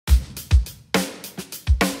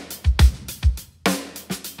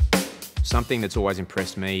Something that's always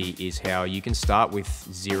impressed me is how you can start with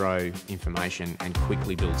zero information and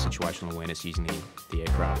quickly build situational awareness using the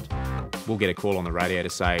aircraft. We'll get a call on the radio to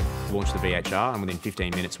say, launch the VHR, and within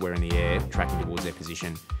 15 minutes we're in the air tracking towards their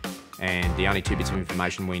position. And the only two bits of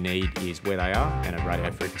information we need is where they are and a radio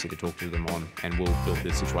frequency to talk to them on, and we'll build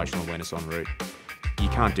the situational awareness en route. You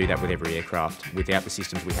can't do that with every aircraft. Without the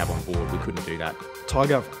systems we have on board, we couldn't do that.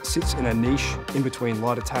 Tiger sits in a niche in between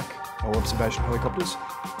light attack or observation helicopters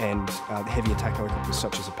and the heavy attack helicopters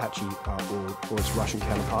such as Apache or its Russian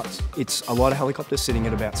counterparts. It's a lighter helicopter sitting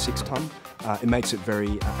at about 6 tonne. It makes it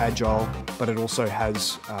very agile, but it also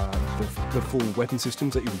has the full weapon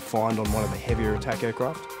systems that you would find on one of the heavier attack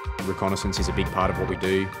aircraft. Reconnaissance is a big part of what we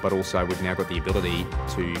do, but also we've now got the ability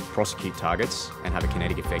to prosecute targets and have a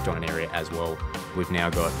kinetic effect on an area as well. We've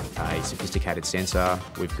now got a sophisticated sensor,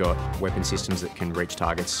 we've got weapon systems that can reach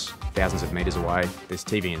targets thousands of metres away. There's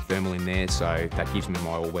TV and thermal in there, so that gives me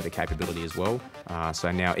my all-weather capability as well.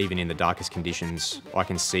 So now even in the darkest conditions, I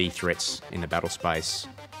can see threats in the battle space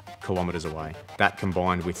kilometres away. That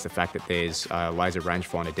combined with the fact that there's a laser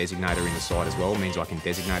rangefinder designator in the side as well means I can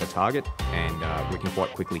designate a target, and we can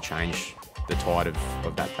quite quickly change the tide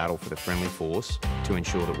of that battle for the friendly force to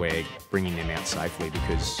ensure that we're bringing them out safely,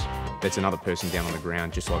 because there's another person down on the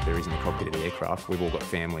ground just like there is in the cockpit of the aircraft. We've all got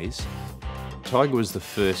families. Tiger was the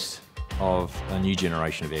first of a new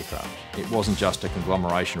generation of aircraft. It wasn't just a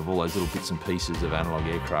conglomeration of all those little bits and pieces of analogue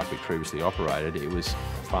aircraft we previously operated. It was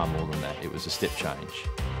far more than that. It was a step change.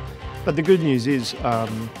 But the good news is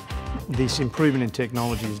this improvement in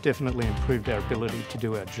technology has definitely improved our ability to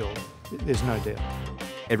do our job. There's no doubt.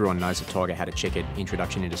 Everyone knows that Tiger had a checkered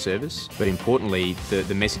introduction into service, but importantly,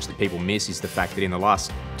 the message that people miss is the fact that in the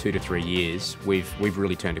last 2 to 3 years, we've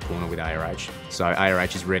really turned a corner with ARH. So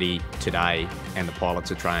ARH is ready today, and the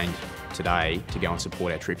pilots are trained today to go and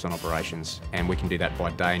support our troops on operations, and we can do that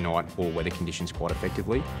by day, night, or weather conditions quite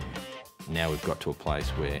effectively. Now we've got to a place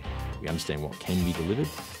where we understand what can be delivered.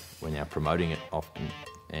 We're now promoting it often,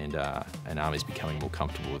 and Army's becoming more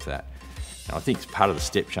comfortable with that. And I think part of the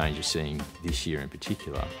step change you're seeing this year in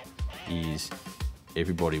particular is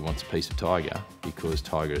everybody wants a piece of Tiger, because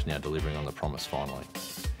Tiger is now delivering on the promise finally.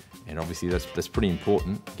 And obviously that's pretty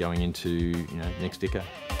important going into next decade.